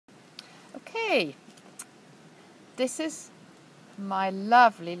Okay, this is my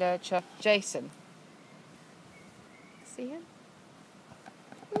lovely lurcher, Jason. See him?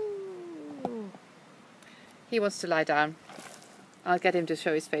 Ooh. He wants to lie down. I'll get him to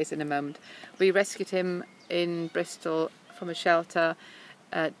show his face in a moment. We rescued him in Bristol from a shelter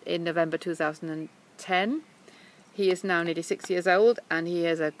in November 2010. He is now nearly 6 years old and he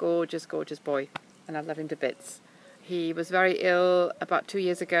is a gorgeous, gorgeous boy and I love him to bits. He was very ill about 2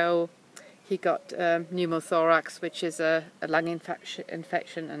 years ago. He got pneumothorax, which is a lung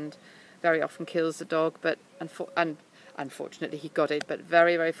infection and very often kills the dog, but unfortunately he got it, but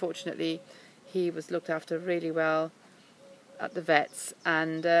very, very fortunately he was looked after really well at the vets,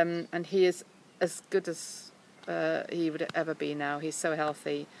 and he is as good as he would ever be now. He's so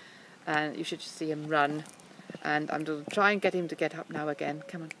healthy and you should just see him run, and I'm going to try and get him to get up now again.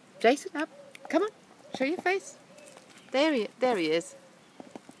 Come on, Jason, up, come on, show your face. There he is.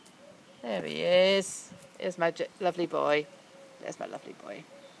 There he is. Here's my lovely boy. There's my lovely boy.